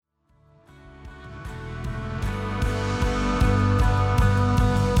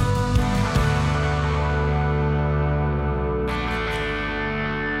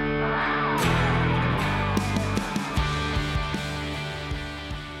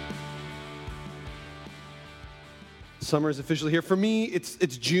Summer is officially here. For me,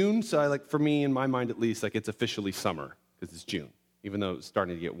 it's June, so for me, in my mind at least, it's officially summer because it's June. Even though it's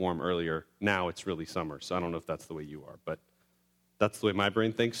starting to get warm earlier, now it's really summer. So I don't know if that's the way you are, but that's the way my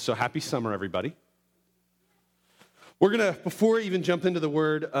brain thinks. So happy summer, everybody. We're going to, before we even jump into the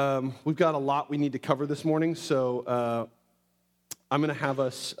word, we've got a lot we need to cover this morning. So I'm going to have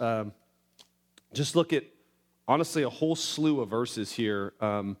us just look at, honestly, a whole slew of verses here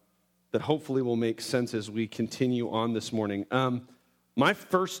that hopefully will make sense as we continue on this morning. My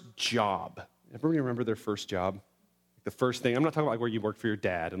first job, everybody remember their first job? The first thing, I'm not talking about where you worked for your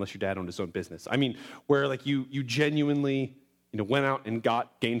dad, unless your dad owned his own business. I mean, where you genuinely went out and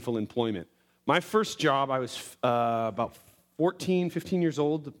got gainful employment. My first job, I was about 14, 15 years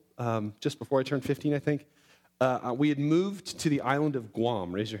old, just before I turned 15, I think. We had moved to the island of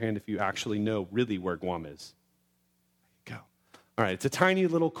Guam. Raise your hand if you actually know really where Guam is. There you go. All right, it's a tiny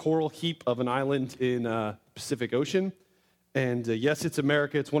little coral heap of an island in the Pacific Ocean. And yes, it's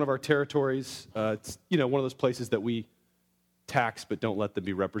America. It's one of our territories. It's one of those places that we tax but don't let them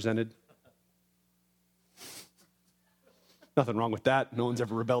be represented. Nothing wrong with that. No one's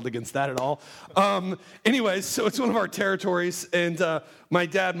ever rebelled against that at all. Anyways, so it's one of our territories, and my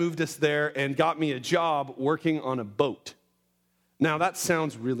dad moved us there and got me a job working on a boat. Now, that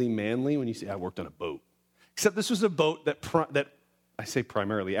sounds really manly when you say, I worked on a boat. Except this was a boat that I say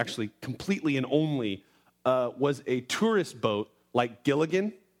primarily, actually completely and only was a tourist boat like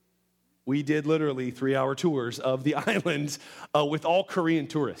Gilligan. We did literally 3-hour tours of the island with all Korean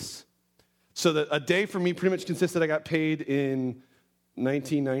tourists. So a day for me pretty much consisted, I got paid in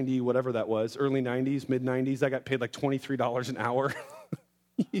 1990, whatever that was, early 90s, mid-90s. I got paid like $23 an hour.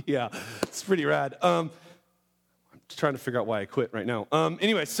 Yeah, it's pretty rad. I'm just trying to figure out why I quit right now.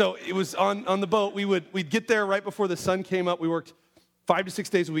 Anyway, so it was on the boat. We'd get there right before the sun came up. We worked 5 to 6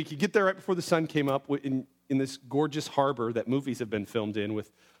 days a week. You get there right before the sun came up in this gorgeous harbor that movies have been filmed in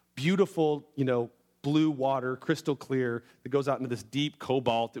with beautiful, blue water, crystal clear, that goes out into this deep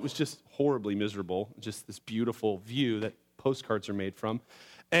cobalt. It was just horribly miserable, just this beautiful view that postcards are made from.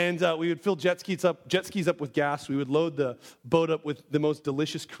 And we would fill jet skis up with gas. We would load the boat up with the most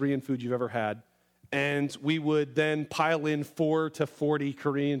delicious Korean food you've ever had. And we would then pile in 4 to 40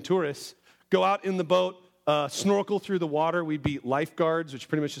 Korean tourists, go out in the boat, snorkel through the water. We'd be lifeguards, which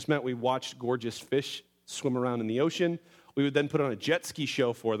pretty much just meant we watched gorgeous fish swim around in the ocean. We would then put on a jet ski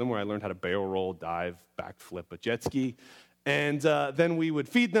show for them where I learned how to barrel roll, dive, backflip a jet ski. And then we would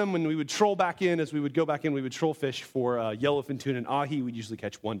feed them, and we would troll back in. As we would go back in, we would troll fish for yellowfin tuna and ahi. We'd usually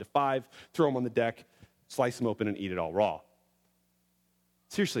catch 1 to 5, throw them on the deck, slice them open, and eat it all raw.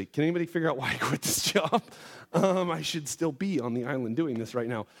 Seriously, can anybody figure out why I quit this job? I should still be on the island doing this right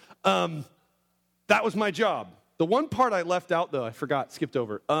now. That was my job. The one part I left out, though, I forgot, skipped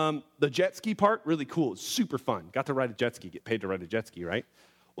over. The jet ski part, really cool. It's super fun. Got to ride a jet ski, get paid to ride a jet ski, right?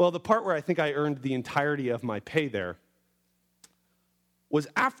 Well, the part where I think I earned the entirety of my pay there was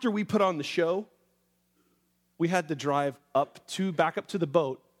after we put on the show, we had to drive back up to the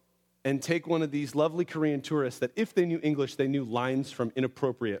boat and take one of these lovely Korean tourists that if they knew English, they knew lines from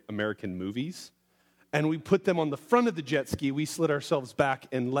inappropriate American movies. And we put them on the front of the jet ski. We slid ourselves back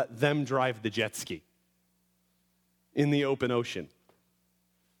and let them drive the jet ski in the open ocean.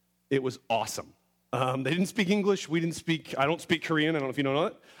 It was awesome. They didn't speak English. I don't speak Korean. I don't know if you know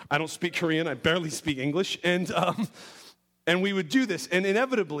that. I don't speak Korean. I barely speak English. And we would do this. And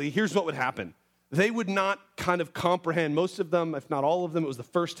inevitably, here's what would happen. They would not kind of comprehend. Most of them, if not all of them, it was the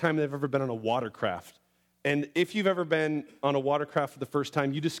first time they've ever been on a watercraft. And if you've ever been on a watercraft for the first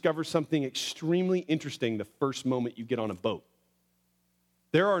time, you discover something extremely interesting the first moment you get on a boat.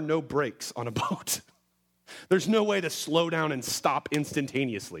 There are no brakes on a boat. There's no way to slow down and stop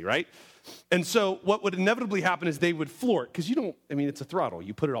instantaneously, right? And so what would inevitably happen is they would floor it, because it's a throttle.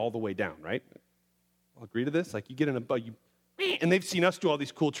 You put it all the way down, right? I'll agree to this. You get in a boat, and they've seen us do all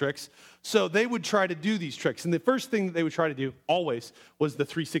these cool tricks. So they would try to do these tricks. And the first thing that they would try to do, always, was the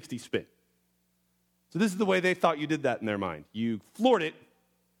 360 spin. So this is the way they thought you did that in their mind. You floored it,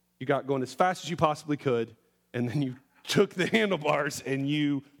 you got going as fast as you possibly could, and then you took the handlebars and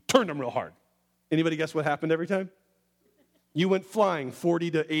you turned them real hard. Anybody guess what happened every time? You went flying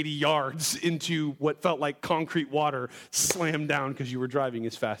 40 to 80 yards into what felt like concrete water, slammed down because you were driving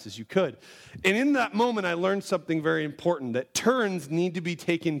as fast as you could. And in that moment, I learned something very important, that turns need to be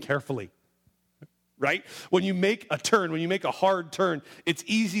taken carefully, right? When you make a turn, when you make a hard turn, it's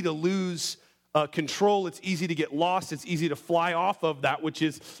easy to lose control. It's easy to get lost. It's easy to fly off of that which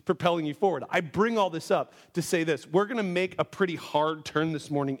is propelling you forward. I bring all this up to say this. We're going to make a pretty hard turn this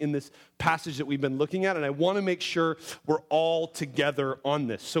morning in this passage that we've been looking at, and I want to make sure we're all together on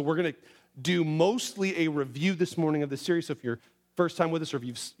this. So we're going to do mostly a review this morning of the series. So if you're first time with us or if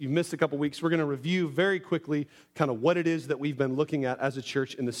you've missed a couple weeks, we're going to review very quickly kind of what it is that we've been looking at as a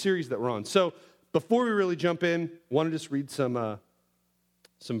church in the series that we're on. So before we really jump in, I want to just read some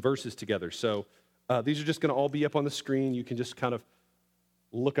verses together. So these are just going to all be up on the screen. You can just kind of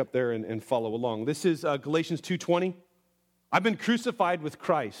look up there and follow along. This is Galatians 2:20. I've been crucified with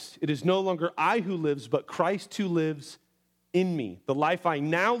Christ. It is no longer I who lives, but Christ who lives in me. The life I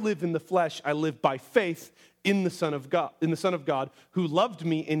now live in the flesh, I live by faith in the Son of God, who loved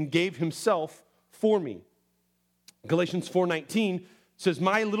me and gave himself for me. Galatians 4:19 says,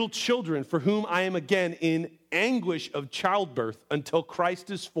 my little children, for whom I am again in anguish of childbirth until Christ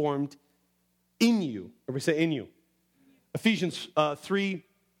is formed in you. Everybody say in you. Ephesians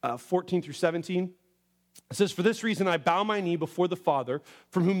 3:14 through 17. It says, for this reason I bow my knee before the Father,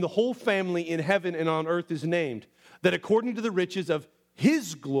 from whom the whole family in heaven and on earth is named, that according to the riches of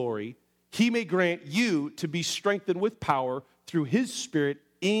his glory, he may grant you to be strengthened with power through his Spirit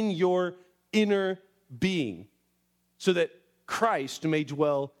in your inner being, so that Christ may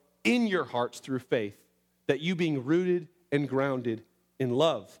dwell in your hearts through faith, that you being rooted and grounded in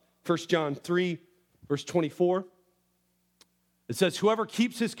love. 1 John 3, verse 24, it says, whoever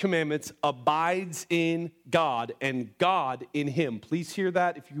keeps his commandments abides in God and God in him. Please hear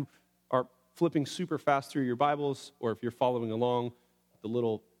that if you are flipping super fast through your Bibles or if you're following along the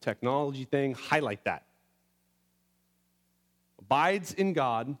little technology thing, highlight that. Abides in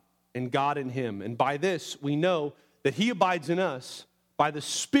God and God in him. And by this we know that he abides in us by the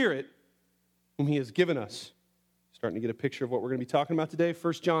Spirit whom he has given us. Starting to get a picture of what we're going to be talking about today.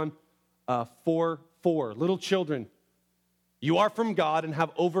 1 John 4:4. Little children, you are from God and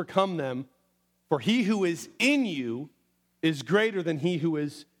have overcome them, for he who is in you is greater than he who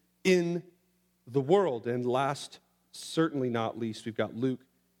is in the world. And last, certainly not least, we've got Luke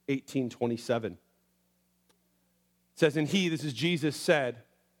 18:27. It says, and he, this is Jesus, said,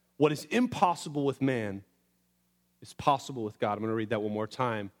 what is impossible with man is possible with God. I'm going to read that one more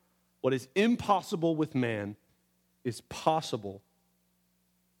time. What is impossible with man is possible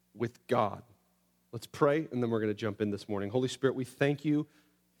with God. Let's pray, and then we're going to jump in this morning. Holy Spirit, we thank you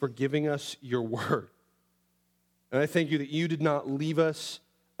for giving us your word. And I thank you that you did not leave us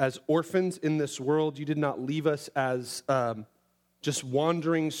as orphans in this world. You did not leave us as just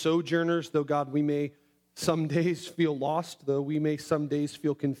wandering sojourners, though, God, we may some days feel lost, though we may some days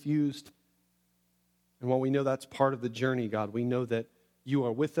feel confused. And while we know that's part of the journey, God, we know that you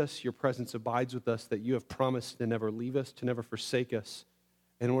are with us, your presence abides with us, that you have promised to never leave us, to never forsake us.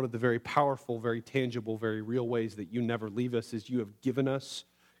 And one of the very powerful, very tangible, very real ways that you never leave us is you have given us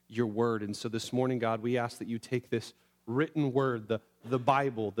your word. And so this morning, God, we ask that you take this written word, the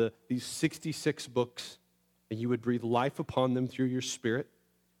Bible, these 66 books, and you would breathe life upon them through your Spirit,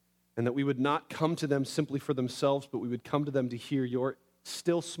 and that we would not come to them simply for themselves, but we would come to them to hear your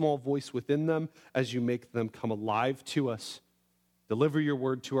still small voice within them as you make them come alive to us. Deliver your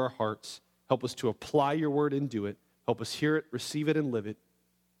word to our hearts. Help us to apply your word and do it. Help us hear it, receive it, and live it.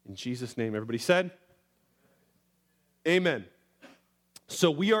 In Jesus' name, everybody said, amen. So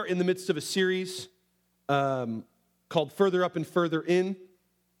we are in the midst of a series called Further Up and Further In.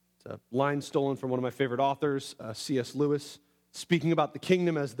 It's a line stolen from one of my favorite authors, C.S. Lewis, speaking about the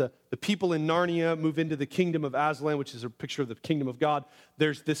kingdom as the people in Narnia move into the kingdom of Aslan, which is a picture of the kingdom of God.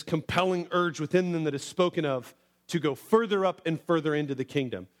 There's this compelling urge within them that is spoken of to go further up and further into the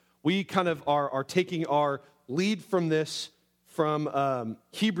kingdom. We kind of are taking our lead from this from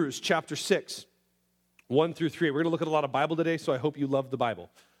Hebrews chapter 6, 1 through 3. We're going to look at a lot of Bible today, so I hope you love the Bible.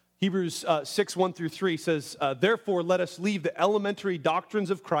 Hebrews 6, 1 through 3 says, therefore let us leave the elementary doctrines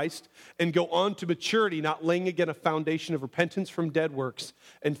of Christ and go on to maturity, not laying again a foundation of repentance from dead works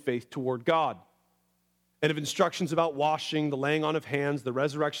and faith toward God, and of instructions about washing, the laying on of hands, the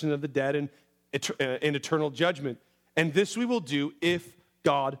resurrection of the dead, and eternal judgment. And this we will do if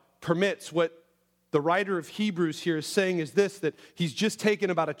God permits. What the writer of Hebrews here is saying is this, that he's just taken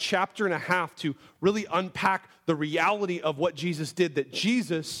about a chapter and a half to really unpack the reality of what Jesus did, that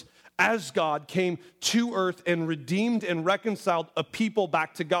Jesus, as God, came to earth and redeemed and reconciled a people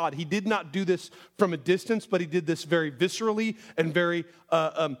back to God. He did not do this from a distance, but he did this very viscerally and very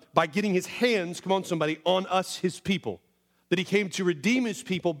by getting his hands, come on somebody, on us, his people. that he came to redeem his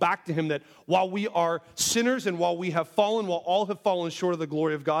people back to him, that while we are sinners and while we have fallen, while all have fallen short of the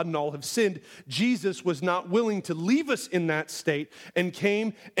glory of God and all have sinned, Jesus was not willing to leave us in that state and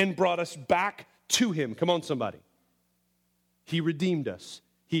came and brought us back to him. Come on, somebody. He redeemed us.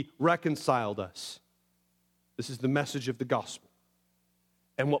 He reconciled us. This is the message of the gospel.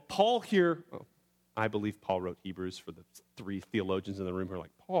 And what Paul here, I believe Paul wrote Hebrews for the three theologians in the room who are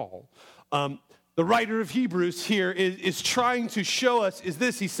like, Paul. The writer of Hebrews here is trying to show us is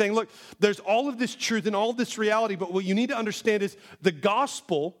this. He's saying, look, there's all of this truth and all of this reality, but what you need to understand is the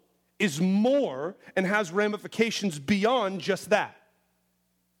gospel is more and has ramifications beyond just that.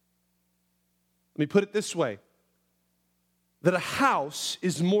 Let me put it this way, that a house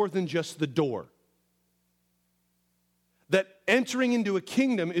is more than just the door. That entering into a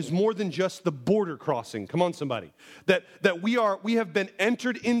kingdom is more than just the border crossing. Come on, somebody. That we have been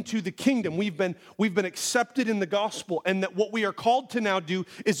entered into the kingdom. We've been accepted in the gospel, and that what we are called to now do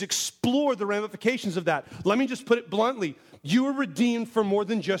is explore the ramifications of that. Let me just put it bluntly. You are redeemed for more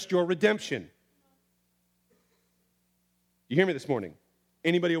than just your redemption. You hear me this morning?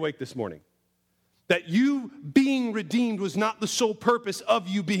 Anybody awake this morning? That you being redeemed was not the sole purpose of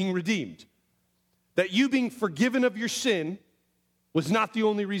you being redeemed. That you being forgiven of your sin was not the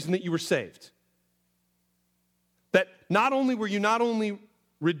only reason that you were saved. That not only were you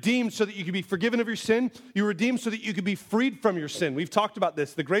redeemed so that you could be forgiven of your sin, you were redeemed so that you could be freed from your sin. We've talked about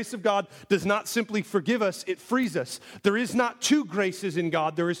this. The grace of God does not simply forgive us, it frees us. There is not two graces in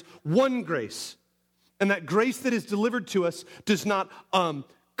God, there is one grace. And that grace that is delivered to us does not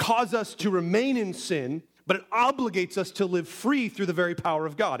cause us to remain in sin, but it obligates us to live free through the very power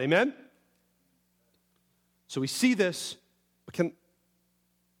of God. Amen? So we see this, but can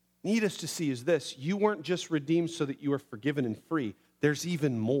need us to see is this. You weren't just redeemed so that you are forgiven and free. There's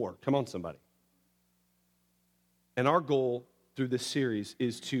even more. Come on, somebody. And our goal through this series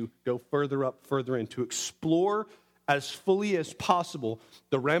is to go further up, further in, to explore as fully as possible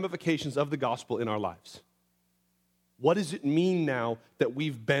the ramifications of the gospel in our lives. What does it mean now that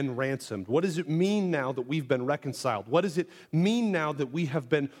we've been ransomed? What does it mean now that we've been reconciled? What does it mean now that we have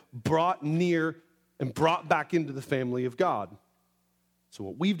been brought near and brought back into the family of God? So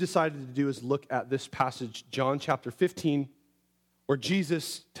what we've decided to do is look at this passage, John chapter 15, where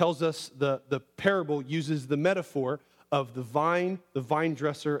Jesus tells us the parable uses the metaphor of the vine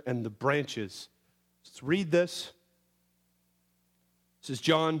dresser, and the branches. Let's read this. This is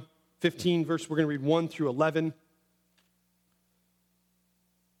John 15, we're going to read 1 through 11.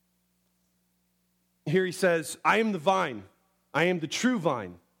 Here he says, I am the vine, I am the true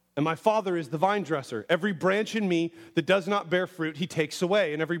vine, and my Father is the vine dresser. Every branch in me that does not bear fruit, he takes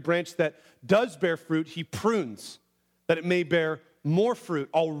away. And every branch that does bear fruit, he prunes, that it may bear more fruit.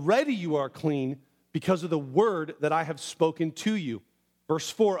 Already you are clean because of the word that I have spoken to you. Verse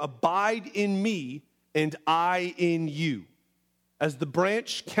 4, abide in me and I in you. As the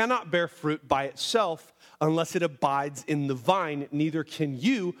branch cannot bear fruit by itself unless it abides in the vine, neither can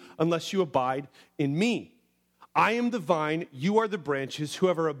you unless you abide in me. I am the vine, you are the branches.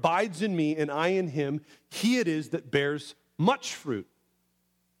 Whoever abides in me and I in him, he it is that bears much fruit.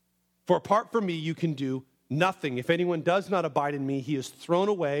 For apart from me, you can do nothing. If anyone does not abide in me, he is thrown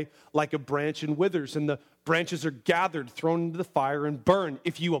away like a branch and withers, and the branches are gathered, thrown into the fire, and burned.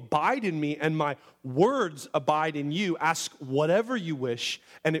 If you abide in me and my words abide in you, ask whatever you wish,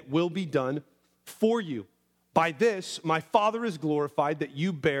 and it will be done for you. By this, my Father is glorified, that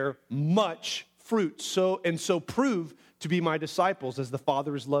you bear much fruit, so prove to be my disciples. As the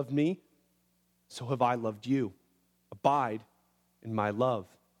Father has loved me, so have I loved you. Abide in my love.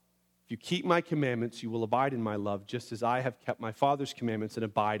 If you keep my commandments, you will abide in my love, just as I have kept my Father's commandments and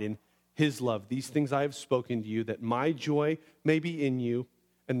abide in his love. These things I have spoken to you, that my joy may be in you,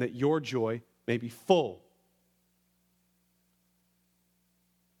 and that your joy may be full.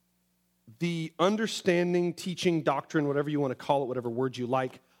 The understanding, teaching, doctrine, whatever you want to call it, whatever word you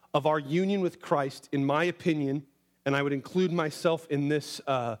like, of our union with Christ, in my opinion, and I would include myself in this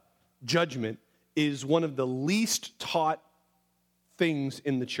judgment, is one of the least taught things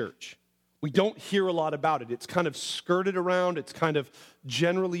in the church. We don't hear a lot about it. It's kind of skirted around. It's kind of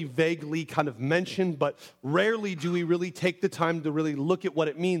generally, vaguely kind of mentioned, but rarely do we really take the time to really look at what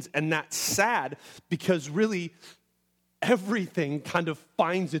it means. And that's sad, because really everything kind of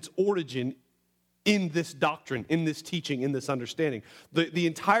finds its origin in this doctrine, in this teaching, in this understanding. The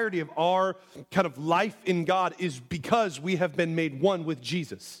entirety of our kind of life in God is because we have been made one with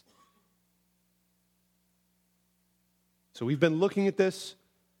Jesus. So we've been looking at this.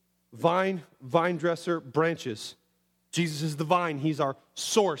 Vine dresser, branches. Jesus is the vine. He's our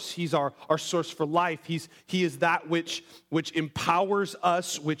source. He's our source for life. He is that which empowers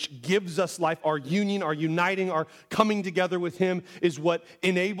us, which gives us life. Our union, our uniting, our coming together with him is what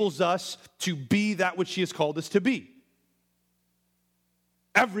enables us to be that which he has called us to be.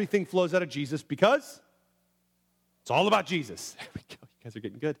 Everything flows out of Jesus because it's all about Jesus. There we go. You guys are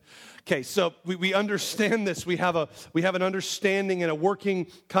getting good. Okay, so we understand this. We have an understanding and a working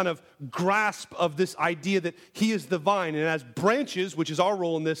kind of grasp of this idea that he is the vine. And as branches, which is our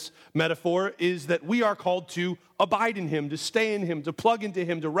role in this metaphor, is that we are called to abide in him, to stay in him, to plug into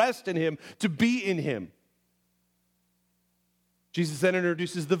him, to rest in him, to be in him. Jesus then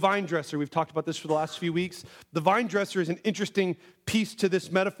introduces the vine dresser. We've talked about this for the last few weeks. The vine dresser is an interesting piece to this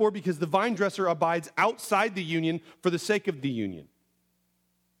metaphor because the vine dresser abides outside the union for the sake of the union.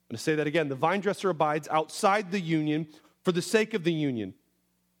 I'm going to say that again. The vine dresser abides outside the union for the sake of the union.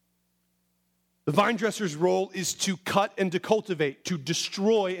 The vine dresser's role is to cut and to cultivate, to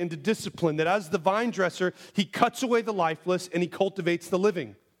destroy and to discipline. That as the vine dresser, he cuts away the lifeless and he cultivates the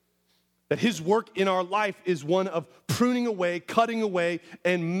living. That his work in our life is one of pruning away, cutting away,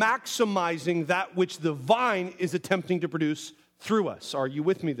 and maximizing that which the vine is attempting to produce through us. Are you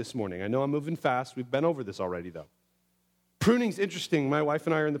with me this morning? I know I'm moving fast. We've been over this already, though. Pruning's interesting. My wife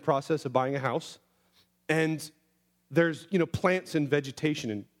and I are in the process of buying a house, and there's, plants and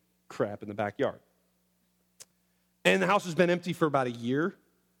vegetation and crap in the backyard. And the house has been empty for about a year,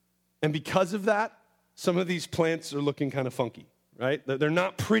 and because of that, some of these plants are looking kind of funky. Right? They're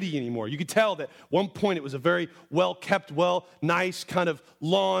not pretty anymore. You could tell that at one point it was a very well-kept, nice kind of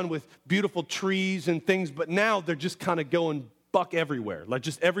lawn with beautiful trees and things, but now they're just kind of going buck everywhere. Like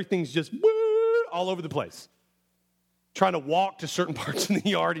just everything's just all over the place. Trying to walk to certain parts in the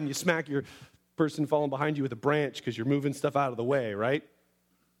yard and you smack your person falling behind you with a branch because you're moving stuff out of the way, right?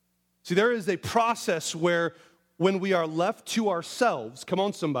 See, there is a process where when we are left to ourselves, come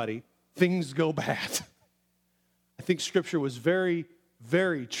on somebody, things go bad. I think Scripture was very,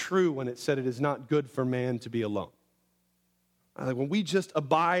 very true when it said it is not good for man to be alone. When we just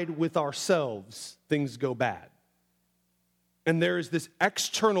abide with ourselves, things go bad. And there is this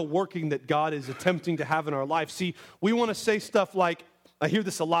external working that God is attempting to have in our life. See, we want to say stuff like, I hear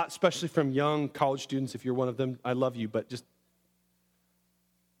this a lot, especially from young college students. If you're one of them, I love you, but just,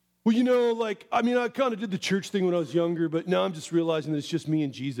 I kind of did the church thing when I was younger, but now I'm just realizing that it's just me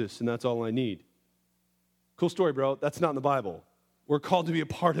and Jesus, and that's all I need. Cool story, bro. That's not in the Bible. We're called to be a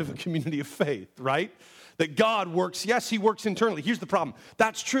part of a community of faith, right? That God works, yes, he works internally. Here's the problem.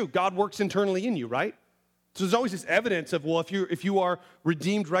 That's true. God works internally in you, right? So there's always this evidence of, if you are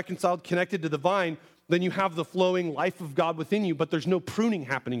redeemed, reconciled, connected to the vine, then you have the flowing life of God within you, but there's no pruning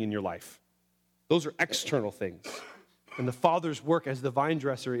happening in your life. Those are external things. And the Father's work as the vine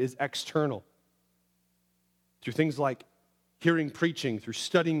dresser is external. Through things like hearing preaching, through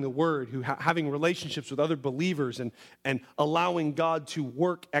studying the Word, having relationships with other believers and allowing God to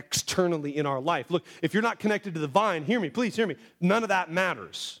work externally in our life. Look, if you're not connected to the vine, hear me, please hear me. None of that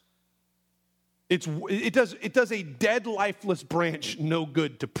matters. It does a dead, lifeless branch no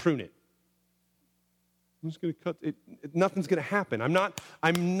good to prune it. I'm just going to cut it. Nothing's going to happen.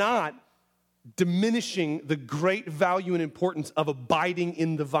 I'm not diminishing the great value and importance of abiding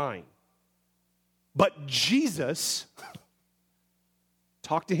in the vine. But Jesus,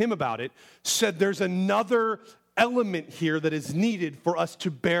 talk to him about it, said there's another element here that is needed for us to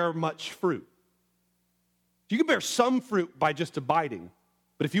bear much fruit. You can bear some fruit by just abiding,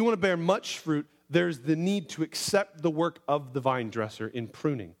 but if you want to bear much fruit, there's the need to accept the work of the vine dresser in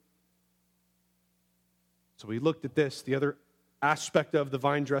pruning. So we looked at this. The other aspect of the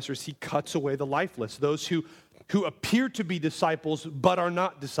vine dresser is he cuts away the lifeless, those who appear to be disciples but are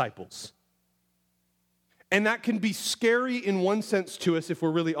not disciples. And that can be scary in one sense to us if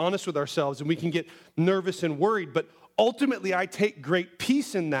we're really honest with ourselves, and we can get nervous and worried. But ultimately, I take great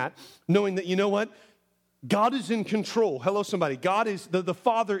peace in that, knowing that, you know what? God is in control. Hello, somebody. God is, the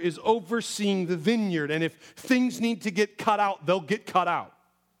Father is overseeing the vineyard. And if things need to get cut out, they'll get cut out.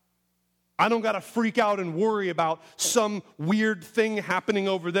 I don't got to freak out and worry about some weird thing happening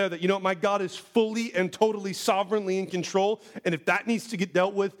over there that, my God is fully and totally sovereignly in control. And if that needs to get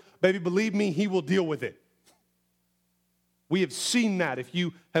dealt with, baby, believe me, he will deal with it. We have seen that if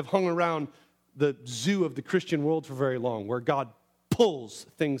you have hung around the zoo of the Christian world for very long, where God pulls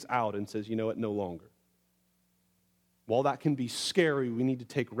things out and says, you know what, no longer. While that can be scary, we need to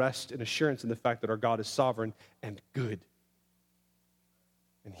take rest and assurance in the fact that our God is sovereign and good.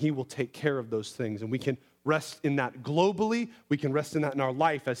 And he will take care of those things. And we can rest in that globally. We can rest in that in our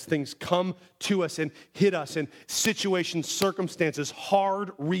life as things come to us and hit us in situations, circumstances,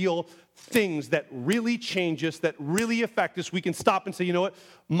 hard, real things that really change us, that really affect us. We can stop and say, you know what?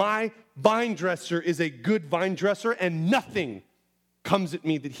 My vine dresser is a good vine dresser, and nothing comes at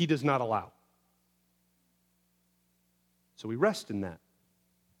me that he does not allow. So we rest in that.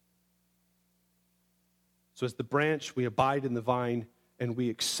 So as the branch, we abide in the vine, and we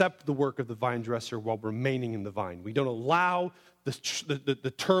accept the work of the vine dresser while remaining in the vine. We don't allow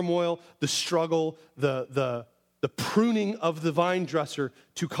the turmoil, the struggle, the pruning of the vine dresser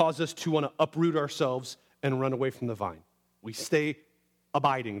to cause us to want to uproot ourselves and run away from the vine. We stay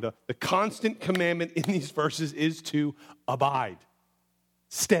abiding. The constant commandment in these verses is to abide.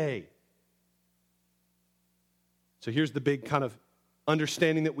 Stay. So here's the big kind of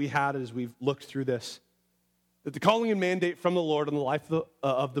understanding that we had as we've looked through this. That the calling and mandate from the Lord on the life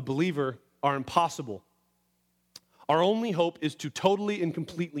of the believer are impossible. Our only hope is to totally and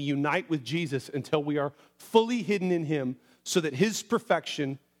completely unite with Jesus until we are fully hidden in him, so that his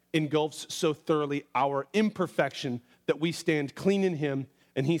perfection engulfs so thoroughly our imperfection that we stand clean in him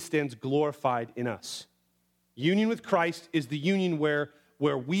and he stands glorified in us. Union with Christ is the union where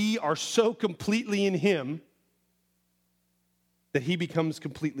we are so completely in him that he becomes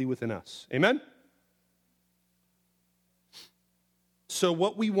completely within us. Amen? So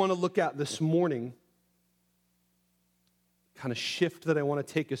what we want to look at this morning, kind of shift that I want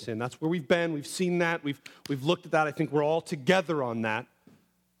to take us in. That's where we've been. We've seen that. We've looked at that. I think we're all together on that.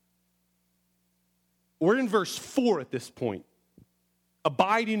 We're in verse 4 at this point.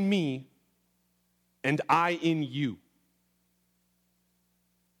 Abide in me, and I in you.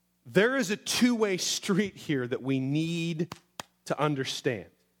 There is a two-way street here that we need to understand.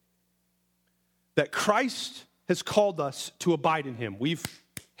 That Christ has called us to abide in him. We've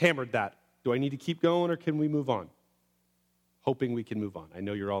hammered that. Do I need to keep going, or can we move on? Hoping we can move on. I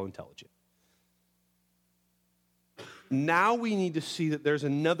know you're all intelligent. Now we need to see that there's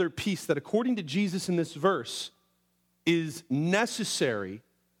another piece that, according to Jesus in this verse, is necessary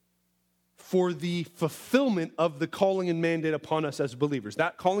for the fulfillment of the calling and mandate upon us as believers.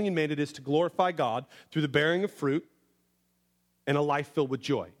 That calling and mandate is to glorify God through the bearing of fruit and a life filled with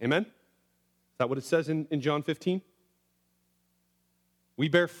joy. Amen? Is that what it says in John 15? We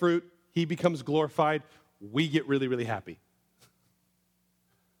bear fruit, he becomes glorified, we get really, really happy.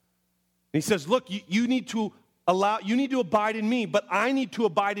 And he says, look, you need to abide in me, but I need to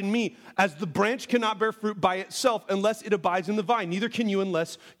abide in me, as the branch cannot bear fruit by itself unless it abides in the vine. Neither can you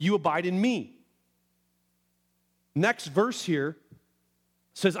unless you abide in me. Next verse here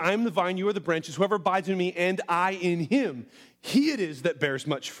says, I am the vine, you are the branches. Whoever abides in me and I in him, he it is that bears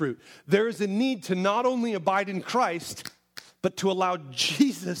much fruit. There is a need to not only abide in Christ, but to allow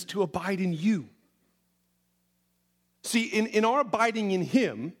Jesus to abide in you. See, in our abiding in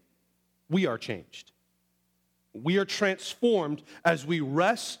him, we are changed. We are transformed as we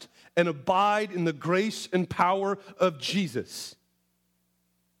rest and abide in the grace and power of Jesus.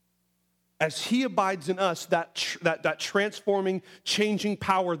 As he abides in us, that transforming, changing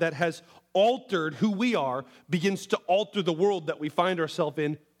power that has altered who we are begins to alter the world that we find ourselves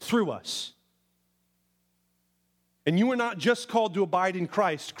in through us. And you are not just called to abide in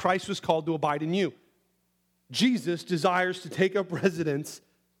Christ. Christ was called to abide in you. Jesus desires to take up residence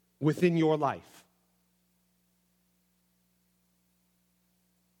within your life.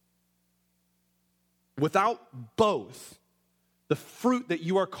 Without both, the fruit that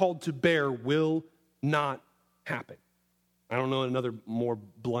you are called to bear will not happen. I don't know another more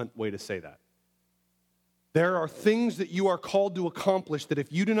blunt way to say that. There are things that you are called to accomplish that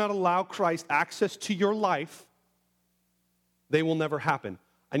if you do not allow Christ access to your life, they will never happen.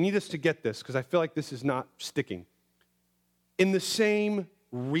 I need us to get this because I feel like this is not sticking. In the same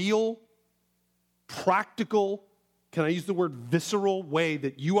real, practical, can I use the word visceral way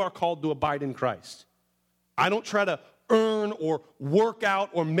that you are called to abide in Christ, I don't try to earn or work out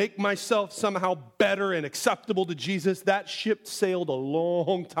or make myself somehow better and acceptable to Jesus. That ship sailed a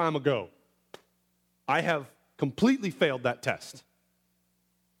long time ago. I have completely failed that test.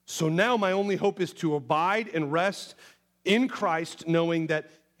 So now my only hope is to abide and rest in Christ, knowing that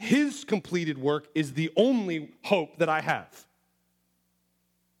his completed work is the only hope that I have.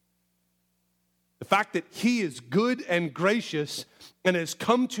 The fact that he is good and gracious and has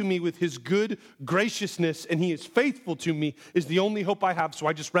come to me with his good graciousness and he is faithful to me is the only hope I have, so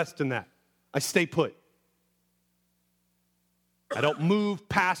I just rest in that. I stay put. I don't move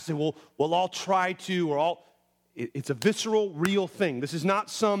past it. We'll all try to, it's a visceral, real thing. This is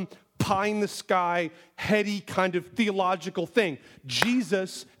not some pie in the sky, heady kind of theological thing.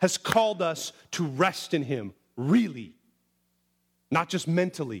 Jesus has called us to rest in him, really. Not just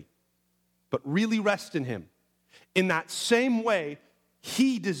mentally, but really rest in him. In that same way,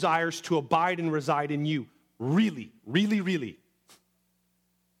 he desires to abide and reside in you, really, really, really.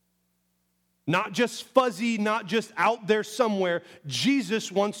 Not just fuzzy, not just out there somewhere.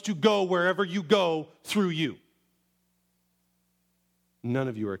 Jesus wants to go wherever you go through you. None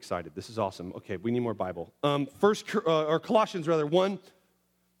of you are excited. This is awesome. Okay, we need more Bible. Colossians 1,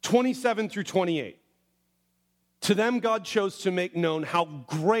 27 through 28. To them God chose to make known how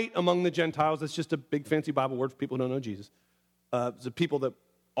great among the Gentiles, that's just a big fancy Bible word for people who don't know Jesus.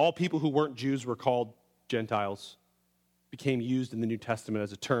 All people who weren't Jews were called Gentiles, became used in the New Testament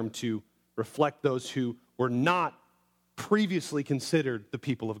as a term to reflect those who were not previously considered the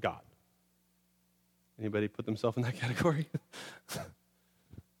people of God. Anybody put themselves in that category?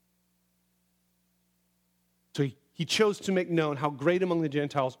 So he chose to make known how great among the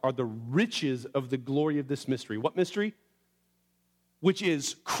Gentiles are the riches of the glory of this mystery. What mystery? Which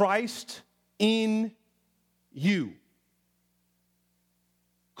is Christ in you.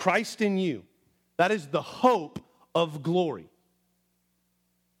 Christ in you. That is the hope of glory.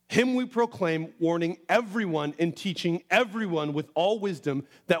 Him we proclaim, warning everyone and teaching everyone with all wisdom,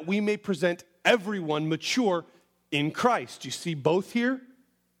 that we may present everyone mature in Christ. You see both here?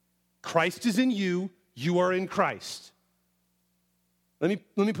 Christ is in you, you are in Christ. Let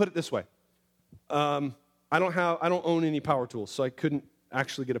me put it this way. I don't own any power tools, so I couldn't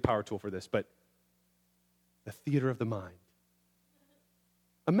actually get a power tool for this, but the theater of the mind.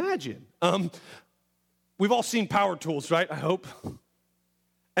 Imagine. We've all seen power tools, right? I hope.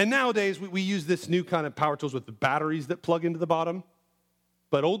 And nowadays, we use this new kind of power tools with the batteries that plug into the bottom.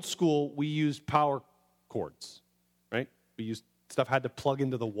 But old school, we used power cords, right? Stuff had to plug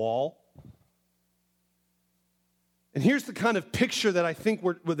into the wall. And here's the kind of picture that I think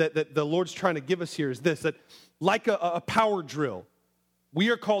that the Lord's trying to give us here is this, that like a power drill, we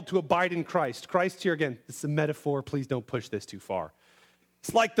are called to abide in Christ. Christ here, again, this is a metaphor. Please don't push this too far.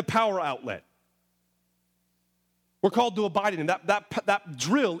 It's like the power outlet. We're called to abide in him. That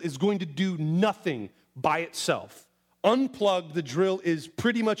drill is going to do nothing by itself. Unplugged, the drill is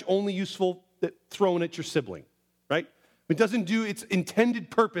pretty much only useful thrown at your sibling, right? It doesn't do its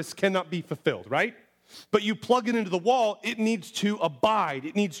intended purpose, cannot be fulfilled, right? But you plug it into the wall, it needs to abide,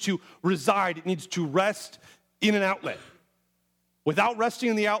 it needs to reside, it needs to rest in an outlet. Without resting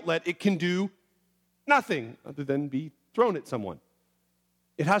in the outlet, it can do nothing other than be thrown at someone.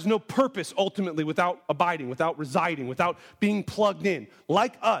 It has no purpose ultimately without abiding, without residing, without being plugged in.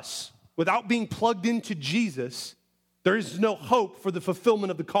 Like us, without being plugged into Jesus, there is no hope for the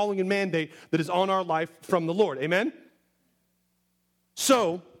fulfillment of the calling and mandate that is on our life from the Lord. Amen?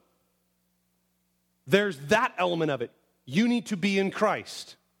 So, there's that element of it. You need to be in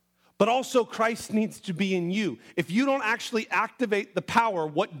Christ. But also Christ needs to be in you. If you don't actually activate the power,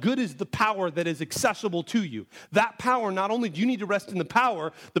 what good is the power that is accessible to you? That power, not only do you need to rest in the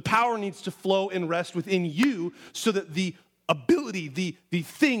power needs to flow and rest within you so that the ability, the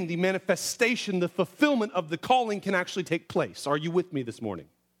thing, the manifestation, the fulfillment of the calling can actually take place. Are you with me this morning?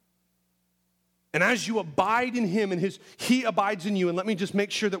 And as you abide in him and he abides in you, and let me just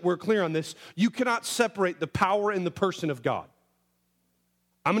make sure that we're clear on this, you cannot separate the power and the person of God.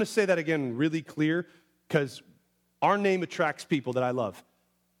 I'm going to say that again really clear because our name attracts people that I love.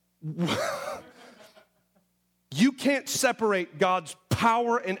 You can't separate God's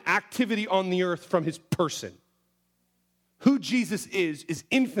power and activity on the earth from his person. Who Jesus is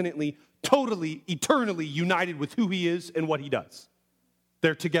infinitely, totally, eternally united with who he is and what he does.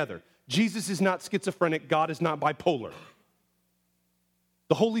 They're together. Jesus is not schizophrenic. God is not bipolar.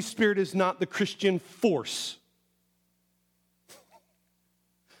 The Holy Spirit is not the Christian force.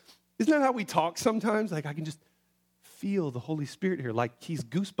 Isn't that how we talk sometimes? Like I can just feel the Holy Spirit here, like he's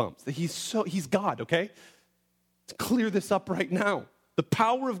goosebumps. He's God, okay? Let's clear this up right now. The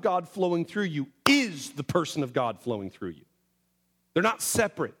power of God flowing through you is the person of God flowing through you. They're not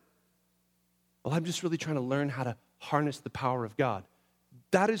separate. Well, I'm just really trying to learn how to harness the power of God.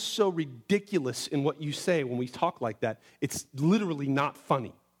 That is so ridiculous in what you say when we talk like that. It's literally not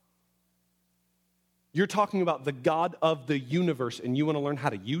funny. You're talking about the God of the universe and you want to learn how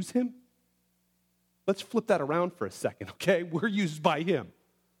to use him? Let's flip that around for a second, okay? We're used by him.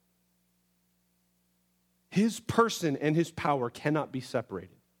 His person and his power cannot be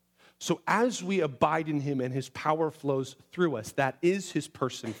separated. So as we abide in him and his power flows through us, that is his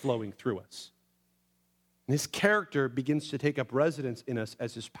person flowing through us. And his character begins to take up residence in us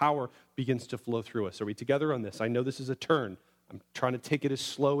as his power begins to flow through us. Are we together on this? I know this is a turn. I'm trying to take it as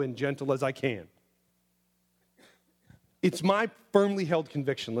slow and gentle as I can. It's my firmly held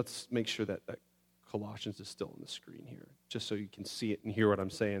conviction. Let's make sure that Colossians is still on the screen here, just so you can see it and hear what I'm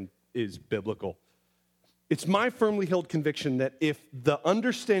saying is biblical. It's my firmly held conviction that if the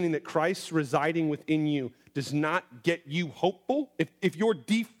understanding that Christ's residing within you does not get you hopeful, if your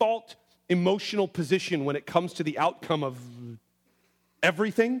default emotional position when it comes to the outcome of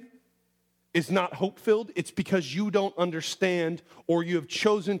everything is not hope-filled, it's because you don't understand or you have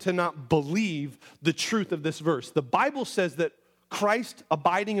chosen to not believe the truth of this verse. The Bible says that Christ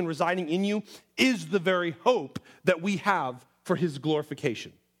abiding and residing in you is the very hope that we have for his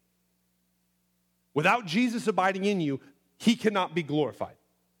glorification. Without Jesus abiding in you, he cannot be glorified.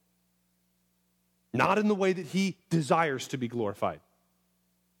 Not in the way that he desires to be glorified.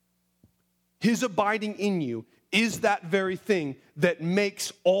 His abiding in you is that very thing that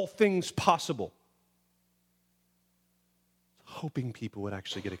makes all things possible. Hoping people would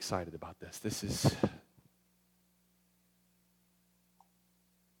actually get excited about this. This is...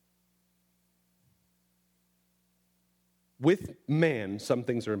 With man, some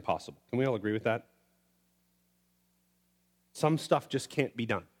things are impossible. Can we all agree with that? Some stuff just can't be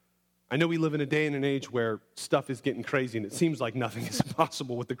done. I know we live in a day and an age where stuff is getting crazy, and it seems like nothing is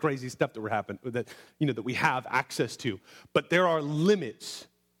impossible with the crazy stuff that we have access to. But there are limits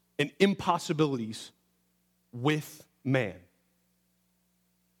and impossibilities with man.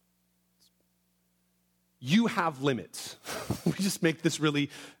 You have limits. We just make this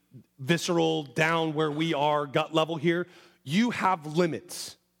really visceral, down where we are, gut level here. You have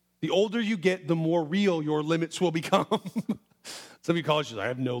limits. The older you get, the more real your limits will become. Some of you colleges, I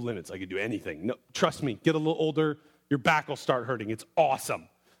have no limits. I can do anything. No, trust me, get a little older, your back will start hurting. It's awesome.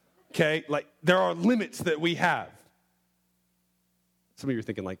 Okay? Like, there are limits that we have. Some of you are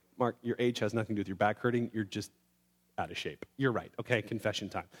thinking, like, Mark, your age has nothing to do with your back hurting. You're just out of shape. You're right. Okay? Confession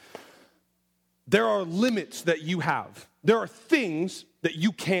time. There are limits that you have. There are things that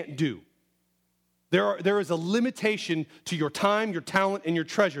you can't do. There is a limitation to your time, your talent, and your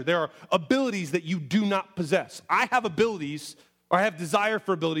treasure. There are abilities that you do not possess. I have abilities, or I have desire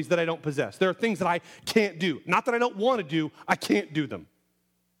for abilities that I don't possess. There are things that I can't do. Not that I don't want to do, I can't do them.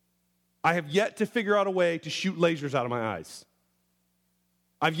 I have yet to figure out a way to shoot lasers out of my eyes.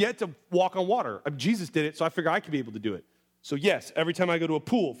 I've yet to walk on water. Jesus did it, so I figure I could be able to do it. So yes, every time I go to a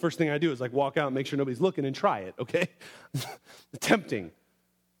pool, first thing I do is like walk out and make sure nobody's looking and try it, okay? Tempting.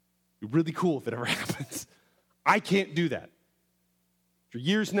 Really cool if it ever happens. I can't do that. For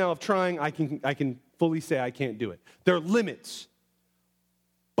years now of trying, I can fully say I can't do it. There are limits.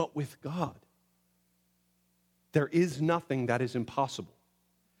 But with God, there is nothing that is impossible.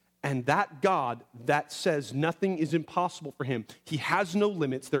 And that God that says nothing is impossible for him, he has no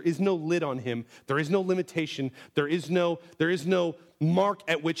limits, there is no lid on him, there is no limitation, there is no mark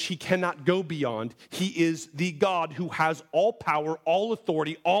at which he cannot go beyond. He is the God who has all power, all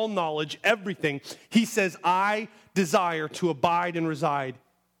authority, all knowledge, everything. He says, I desire to abide and reside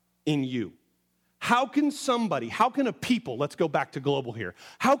in you. How can a people, let's go back to global here,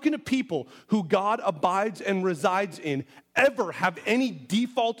 how can a people who God abides and resides in ever have any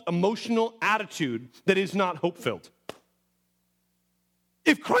default emotional attitude that is not hope-filled?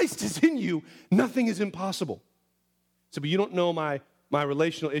 If Christ is in you, nothing is impossible. So, but you don't know my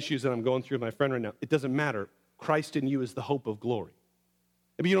relational issues that I'm going through with my friend right now. It doesn't matter. Christ in you is the hope of glory.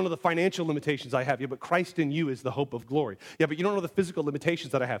 Maybe you don't know the financial limitations I have. Yeah, but Christ in you is the hope of glory. Yeah, but you don't know the physical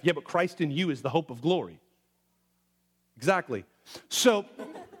limitations that I have. Yeah, but Christ in you is the hope of glory. Exactly. So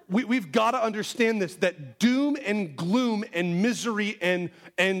we've got to understand this, that doom and gloom and misery and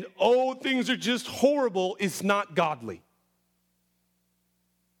oh, things are just horrible is not godly.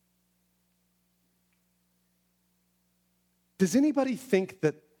 Does anybody think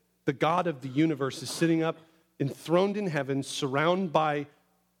that the God of the universe is sitting up enthroned in heaven, surrounded by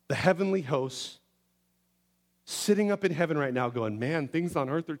the heavenly hosts, sitting up in heaven right now going, man, things on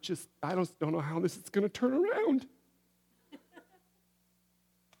earth are just, I don't know how this is going to turn around.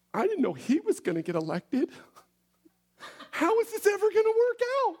 I didn't know he was going to get elected. How is this ever going to work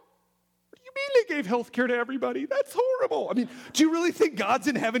out? What do you mean they gave health care to everybody? That's horrible. I mean, do you really think God's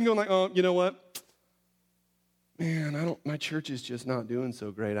in heaven going like, oh, you know what? Man, my church is just not doing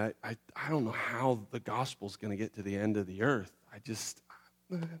so great. I don't know how the gospel's going to get to the end of the earth. It's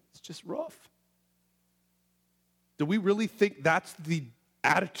just rough. Do we really think that's the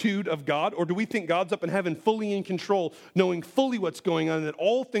attitude of God? Or do we think God's up in heaven fully in control, knowing fully what's going on, and that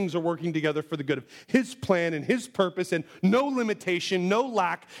all things are working together for the good of his plan and his purpose, and no limitation, no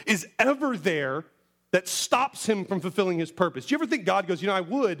lack is ever there that stops him from fulfilling his purpose? Do you ever think God goes, I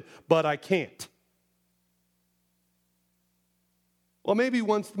would, but I can't? Well, maybe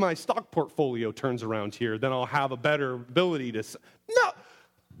once my stock portfolio turns around here, then I'll have a better ability to... No!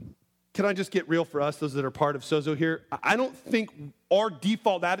 Can I just get real for us, those that are part of Sozo here? I don't think our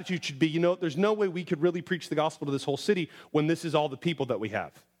default attitude should be, there's no way we could really preach the gospel to this whole city when this is all the people that we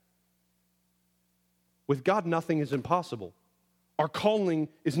have. With God, nothing is impossible. Our calling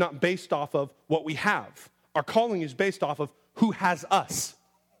is not based off of what we have. Our calling is based off of who has us.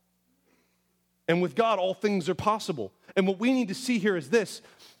 And with God, all things are possible. And what we need to see here is this,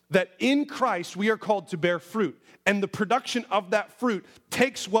 that in Christ, we are called to bear fruit. And the production of that fruit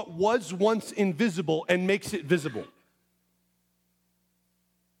takes what was once invisible and makes it visible.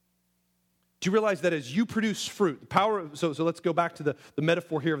 Do you realize that as you produce fruit, the power of, so let's go back to the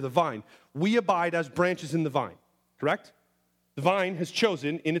metaphor here of the vine. We abide as branches in the vine, correct? The vine has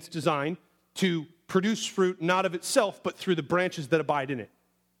chosen in its design to produce fruit not of itself, but through the branches that abide in it.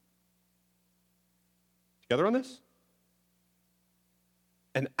 Together on this?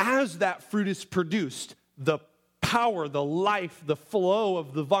 And as that fruit is produced, the power, the life, the flow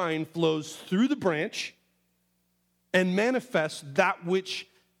of the vine flows through the branch and manifests that which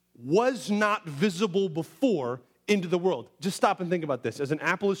was not visible before into the world. Just stop and think about this. As an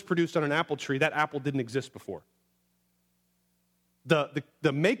apple is produced on an apple tree, that apple didn't exist before. The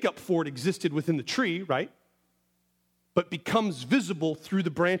makeup for it existed within the tree, right? But becomes visible through the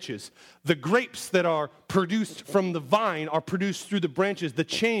branches. The grapes that are produced from the vine are produced through the branches. The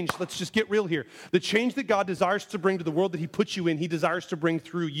change, let's just get real here. The change that God desires to bring to the world that he puts you in, he desires to bring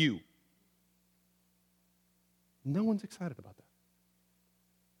through you. No one's excited about that.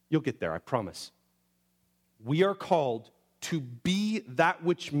 You'll get there, I promise. We are called to be that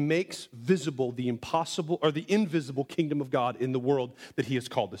which makes visible the impossible or the invisible kingdom of God in the world that he has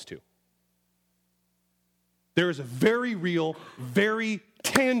called us to. There is a very real, very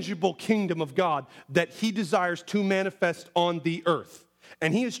tangible kingdom of God that he desires to manifest on the earth.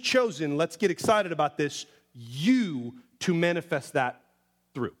 And he has chosen, let's get excited about this, you to manifest that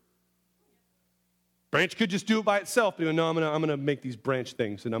through. Branch could just do it by itself, but no, I'm going to make these branch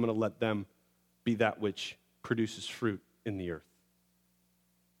things, and I'm going to let them be that which produces fruit in the earth.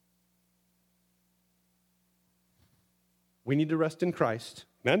 We need to rest in Christ.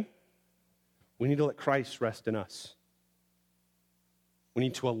 Amen? We need to let Christ rest in us. We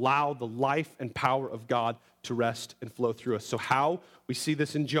need to allow the life and power of God to rest and flow through us. So how? We see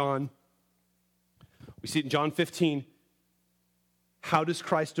this in John. We see it in John 15. How does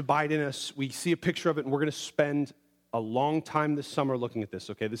Christ abide in us? We see a picture of it, and we're going to spend a long time this summer looking at this,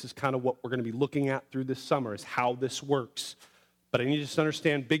 okay? This is kind of what we're going to be looking at through this summer, is how this works. But I need you to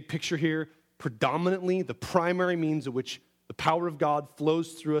understand, big picture here, predominantly the primary means of which the power of God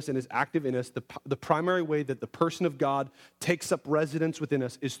flows through us and is active in us, the primary way that the person of God takes up residence within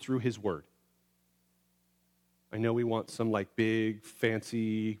us is through his word. I know we want some like big,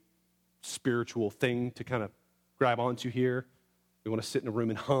 fancy, spiritual thing to kind of grab onto here. We want to sit in a room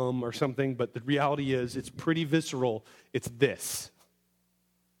and hum or something, but the reality is it's pretty visceral. It's this.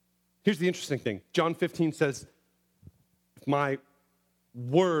 Here's the interesting thing. John 15 says, if my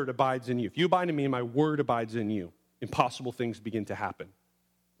word abides in you, if you abide in me and my word abides in you, impossible things begin to happen.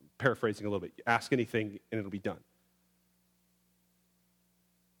 Paraphrasing a little bit. Ask anything and it'll be done.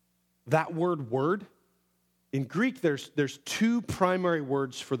 That word, in Greek, there's two primary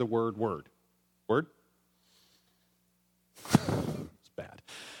words for the word. Word? It's bad.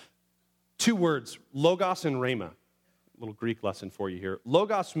 Two words, logos and rhema. A little Greek lesson for you here.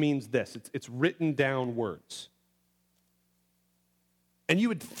 Logos means this. It's written down words. And you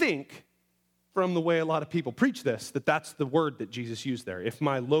would think, from the way a lot of people preach this, that that's the word that Jesus used there. If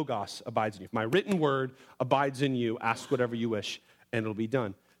my logos abides in you, if my written word abides in you, ask whatever you wish, and it'll be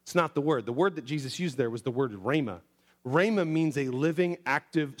done. It's not the word. The word that Jesus used there was the word rhema. Rhema means a living,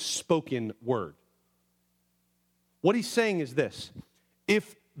 active, spoken word. What he's saying is this.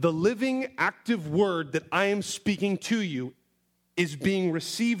 If the living, active word that I am speaking to you is being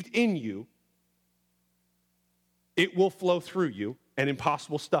received in you, it will flow through you, and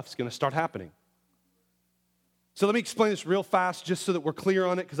impossible stuff's going to start happening. So let me explain this real fast just so that we're clear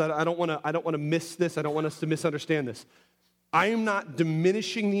on it, because I don't want to miss this. I don't want us to misunderstand this. I am not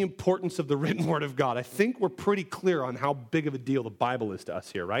diminishing the importance of the written word of God. I think we're pretty clear on how big of a deal the Bible is to us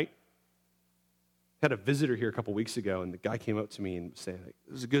here, right? I had a visitor here a couple weeks ago, and the guy came up to me and said,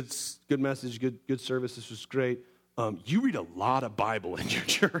 "This is a good message, good service. This was great. You read a lot of Bible in your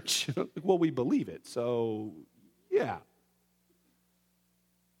church." Well, we believe it, so yeah.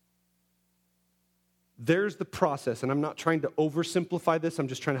 There's the process, and I'm not trying to oversimplify this. I'm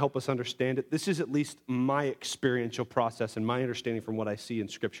just trying to help us understand it. This is at least my experiential process and my understanding from what I see in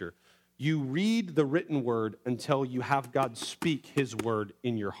Scripture. You read the written word until you have God speak his word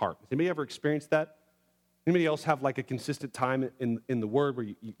in your heart. Has anybody ever experienced that? Anybody else have like a consistent time in the word where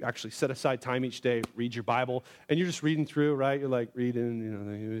you actually set aside time each day, read your Bible, and you're just reading through, right? You're like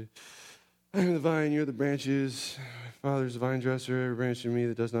reading, I'm the vine, you're the branches. My Father's the vine dresser. Every branch in me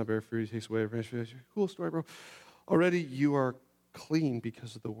that does not bear fruit, he takes away every branch. Cool story, bro. Already you are clean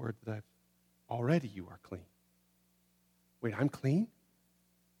because of the word that I've. Already you are clean. Wait, I'm clean?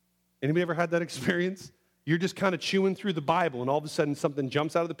 Anybody ever had that experience? You're just kind of chewing through the Bible, and all of a sudden something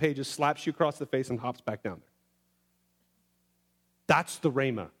jumps out of the pages, slaps you across the face, and hops back down there. That's the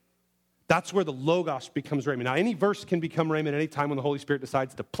Rhema. That's where the Logos becomes Rhema. Now, any verse can become Rhema at any time when the Holy Spirit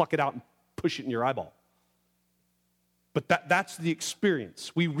decides to pluck it out and push it in your eyeball. But that's the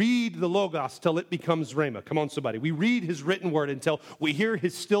experience. We read the Logos till it becomes Rhema. Come on, somebody. We read his written word until we hear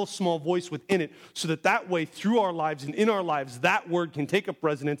his still small voice within it, so that way, through our lives and in our lives, that word can take up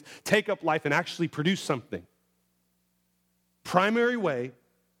resonance, take up life, and actually produce something. Primary way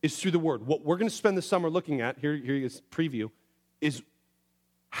is through the word. What we're going to spend the summer looking at, here is preview, is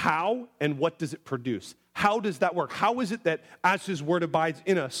how and what does it produce? How does that work? How is it that as his word abides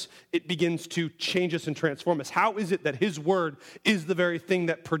in us, it begins to change us and transform us? How is it that his word is the very thing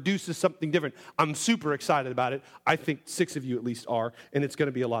that produces something different? I'm super excited about it. I think 6 of you at least are, and it's going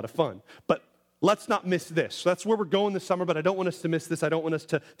to be a lot of fun. But let's not miss this. So that's where we're going this summer, but I don't want us to miss this. I don't want us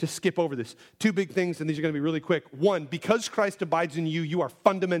to skip over this. 2 big things, and these are going to be really quick. 1, because Christ abides in you, you are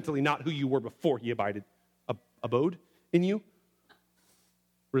fundamentally not who you were before he abode in you.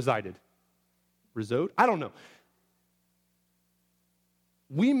 Resided. I don't know.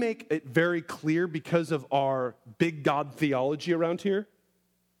 We make it very clear because of our big God theology around here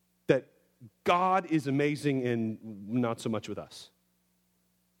that God is amazing and not so much with us.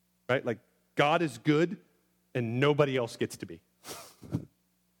 Right? Like, God is good and nobody else gets to be.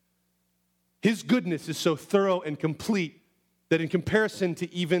 His goodness is so thorough and complete that in comparison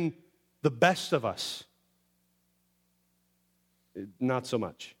to even the best of us, not so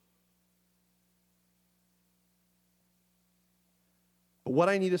much. But what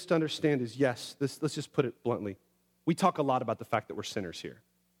I need us to understand is, yes, let's just put it bluntly. We talk a lot about the fact that we're sinners here.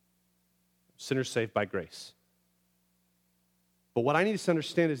 Sinners saved by grace. But what I need us to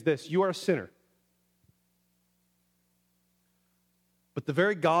understand is this: you are a sinner. But the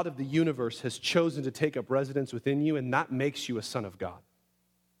very God of the universe has chosen to take up residence within you, and that makes you a son of God.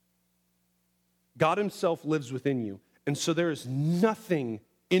 God himself lives within you. And so there is nothing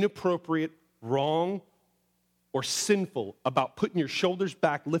inappropriate, wrong, or sinful about putting your shoulders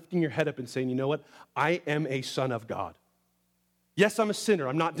back, lifting your head up and saying, you know what? I am a son of God. Yes, I'm a sinner.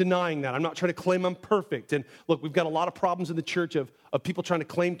 I'm not denying that. I'm not trying to claim I'm perfect. And look, we've got a lot of problems in the church of people trying to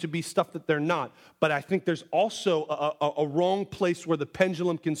claim to be stuff that they're not. But I think there's also a wrong place where the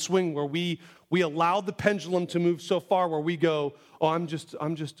pendulum can swing, where we allow the pendulum to move so far where we go, oh, I'm just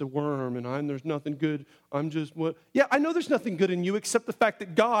a worm, and there's nothing good. I'm just what? Yeah, I know there's nothing good in you except the fact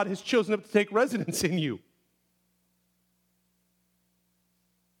that God has chosen to take residence in you.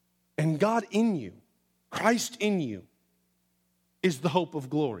 And God in you, Christ in you, is the hope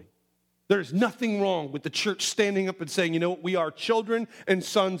of glory. There's nothing wrong with the church standing up and saying, you know what, we are children and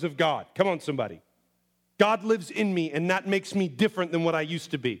sons of God. Come on, somebody. God lives in me, and that makes me different than what I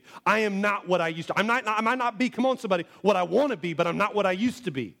used to be. I am not what I used to. I might not be, come on, somebody, what I want to be, but I'm not what I used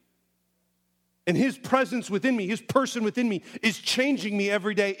to be. And his presence within me, his person within me, is changing me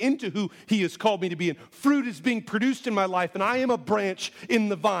every day into who he has called me to be. And fruit is being produced in my life, and I am a branch in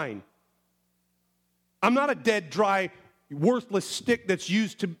the vine. I'm not a dead, dry, worthless stick that's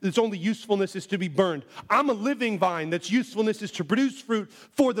its only usefulness is to be burned. I'm a living vine that's usefulness is to produce fruit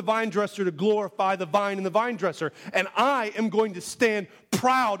for the vine dresser, to glorify the vine and the vine dresser. And I am going to stand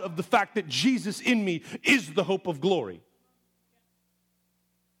proud of the fact that Jesus in me is the hope of glory.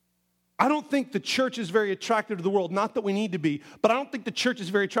 I don't think the church is very attractive to the world. Not that we need to be, but I don't think the church is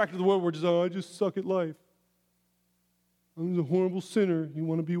very attractive to the world. We're just, I just suck at life. I'm a horrible sinner. You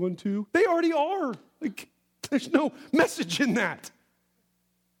want to be one too? They already are. Like, there's no message in that.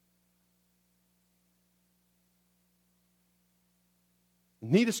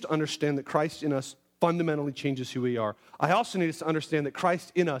 Need us to understand that Christ in us fundamentally changes who we are. I also need us to understand that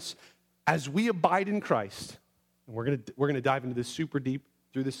Christ in us, as we abide in Christ, and we're going to dive into this super deep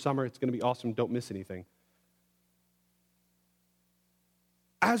through this summer. It's going to be awesome. Don't miss anything.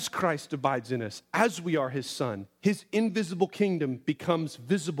 As Christ abides in us, as we are his son, his invisible kingdom becomes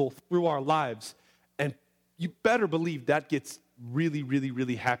visible through our lives. And you better believe that gets really, really,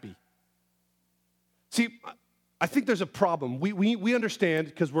 really happy. See, I think there's a problem. We understand,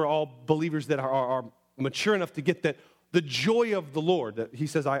 because we're all believers that are mature enough to get that the joy of the Lord, that he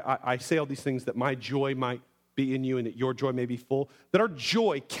says, I say all these things that my joy might be in you and that your joy may be full, that our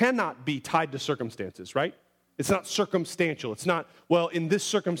joy cannot be tied to circumstances, right? It's not circumstantial. It's not, well, in this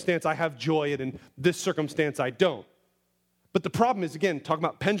circumstance I have joy and in this circumstance I don't. But the problem is, again, talking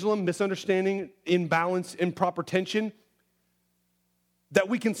about pendulum, misunderstanding, imbalance, improper tension, that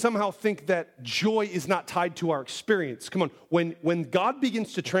we can somehow think that joy is not tied to our experience. Come on, when God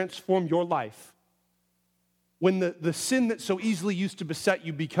begins to transform your life, when the sin that so easily used to beset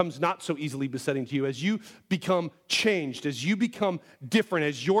you becomes not so easily besetting to you, as you become changed, as you become different,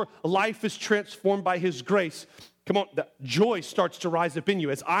 as your life is transformed by his grace, come on, the joy starts to rise up in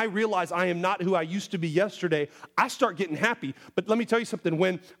you. As I realize I am not who I used to be yesterday, I start getting happy. But let me tell you something,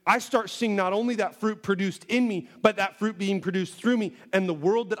 when I start seeing not only that fruit produced in me, but that fruit being produced through me, and the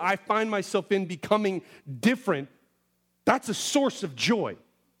world that I find myself in becoming different, that's a source of joy.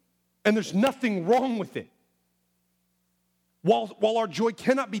 And there's nothing wrong with it. While our joy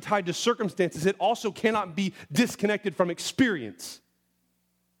cannot be tied to circumstances, it also cannot be disconnected from experience.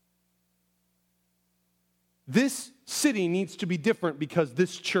 This city needs to be different because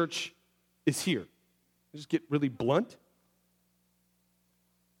this church is here. Just get really blunt.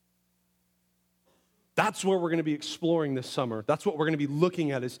 That's where we're going to be exploring this summer. That's what we're going to be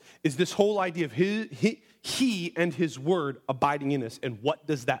looking at is this whole idea of he and his word abiding in us. And what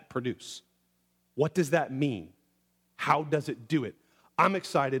does that produce? What does that mean? How does it do it? I'm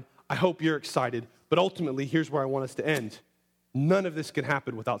excited. I hope you're excited. But ultimately, here's where I want us to end. None of this can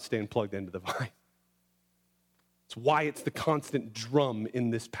happen without staying plugged into the vine. It's why it's the constant drum in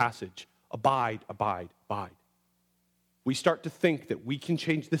this passage. Abide, abide, abide. We start to think that we can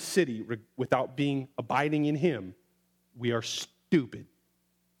change the city without abiding in him. We are stupid.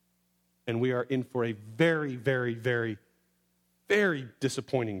 And we are in for a very, very, very, very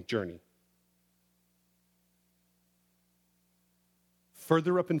disappointing journey.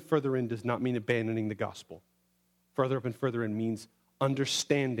 Further up and further in does not mean abandoning the gospel. Further up and further in means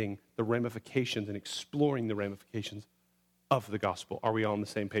understanding the ramifications and exploring the ramifications of the gospel. Are we all on the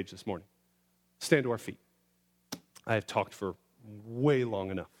same page this morning? Stand to our feet. I have talked for way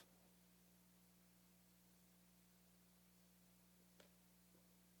long enough.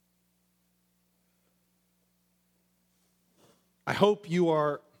 I hope you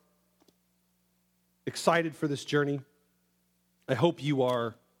are excited for this journey. I hope you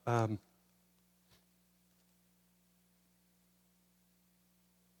are as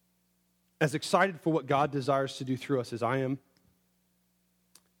excited for what God desires to do through us as I am.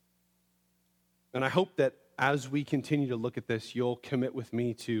 And I hope that as we continue to look at this, you'll commit with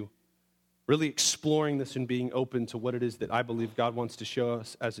me to really exploring this and being open to what it is that I believe God wants to show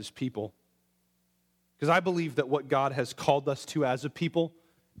us as his people. Because I believe that what God has called us to as a people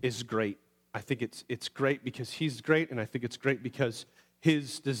is great. I think it's great because he's great, and I think it's great because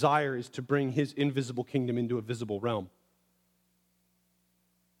his desire is to bring his invisible kingdom into a visible realm.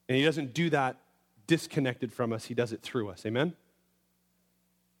 And he doesn't do that disconnected from us. He does it through us. Amen?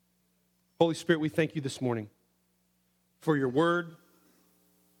 Holy Spirit, we thank you this morning for your word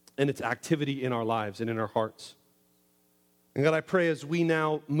and its activity in our lives and in our hearts. And God, I pray as we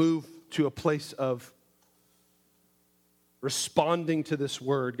now move to a place of responding to this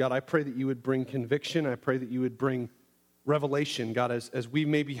word, God, I pray that you would bring conviction. I pray that you would bring revelation, God, as we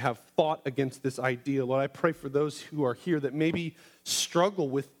maybe have fought against this idea. Lord, I pray for those who are here that maybe struggle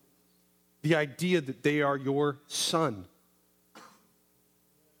with the idea that they are your son.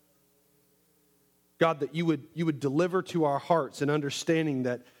 God, that you would deliver to our hearts an understanding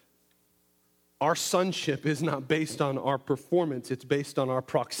that our sonship is not based on our performance. It's based on our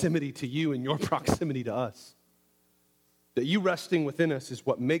proximity to you and your proximity to us. That you resting within us is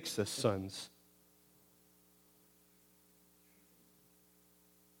what makes us sons.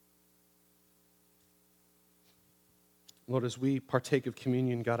 Lord, as we partake of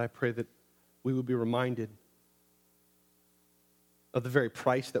communion, God, I pray that we will be reminded of the very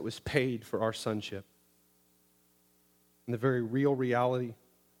price that was paid for our sonship and the very real reality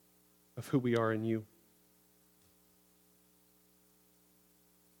of who we are in you.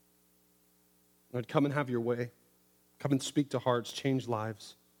 Lord, come and have your way. Come and speak to hearts, change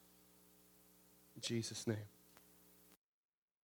lives. In Jesus' name.